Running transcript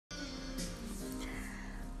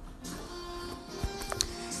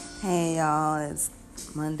Hey y'all, it's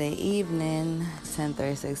Monday evening,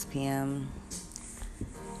 10:36 p.m.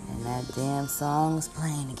 and that damn song's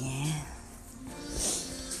playing again.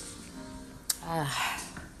 Ah.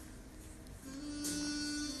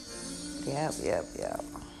 Yep.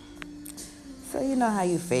 So you know how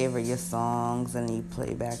you favorite your songs and you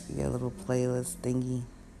play back your little playlist thingy?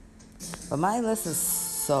 But my list is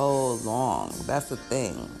so long. That's the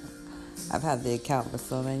thing. I've had the account for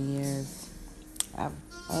so many years. I've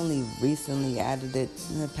only recently added it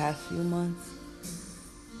in the past few months.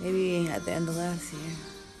 Maybe at the end of last year.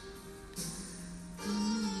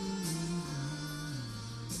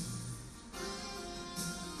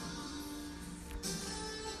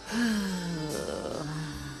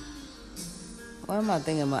 What am I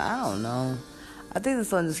thinking about? I don't know. I think the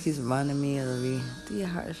song just keeps reminding me of the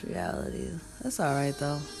harsh realities. That's alright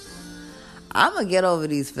though. I'm gonna get over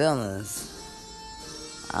these feelings.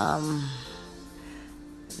 I'm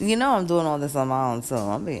doing all this on my own too.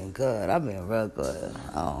 I'm being good. I'm being real good.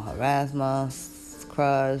 I don't harass my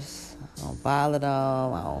crush. I don't bother them.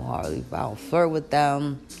 I don't flirt with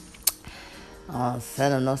them. I don't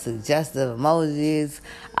send them no suggestive emojis.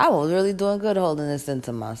 I was really doing good holding this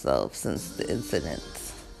into myself since the incident.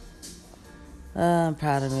 I'm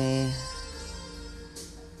proud of me.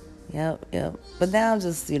 Yep. But now I'm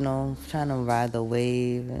just, trying to ride the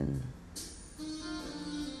wave and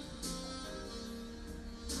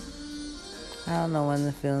I don't know when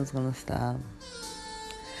the feeling's gonna stop.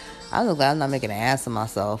 I'm just glad I'm not making an ass of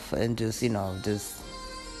myself and just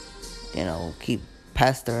keep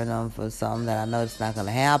pestering them for something that I know it's not gonna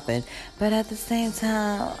happen. But at the same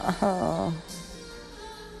time,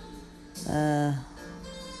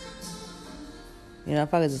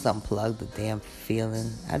 if I could just unplug the damn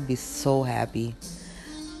feeling, I'd be so happy.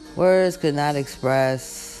 Words would not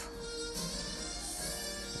express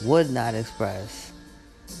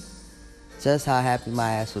just how happy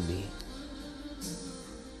my ass would be.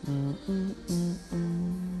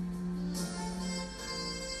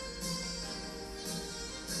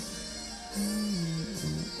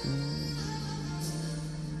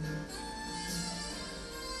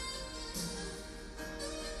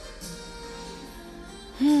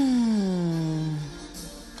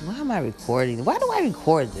 Why am I recording? Why do I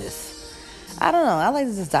record this? I don't know. I like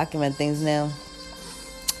to just document things now.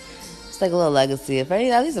 It's like a little legacy. At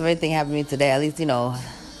least if anything happened to me today, at least, people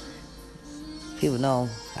know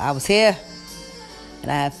I was here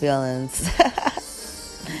and I had feelings.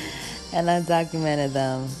 And I documented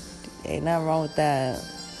them. Ain't nothing wrong with that.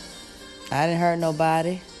 I didn't hurt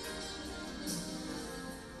nobody.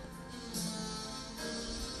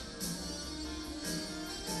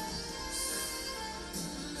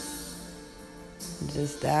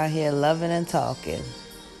 Just out here loving and talking.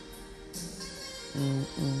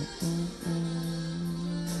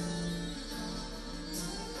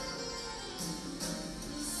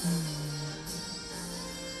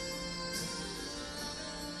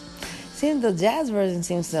 See, the jazz version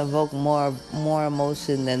seems to evoke more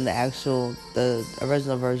emotion than the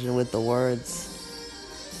original version with the words.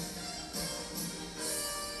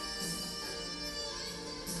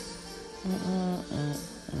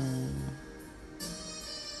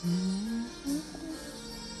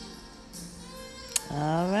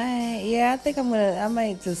 All right. Yeah, I think I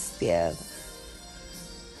might just,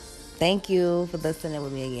 Thank you for listening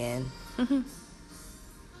with me again.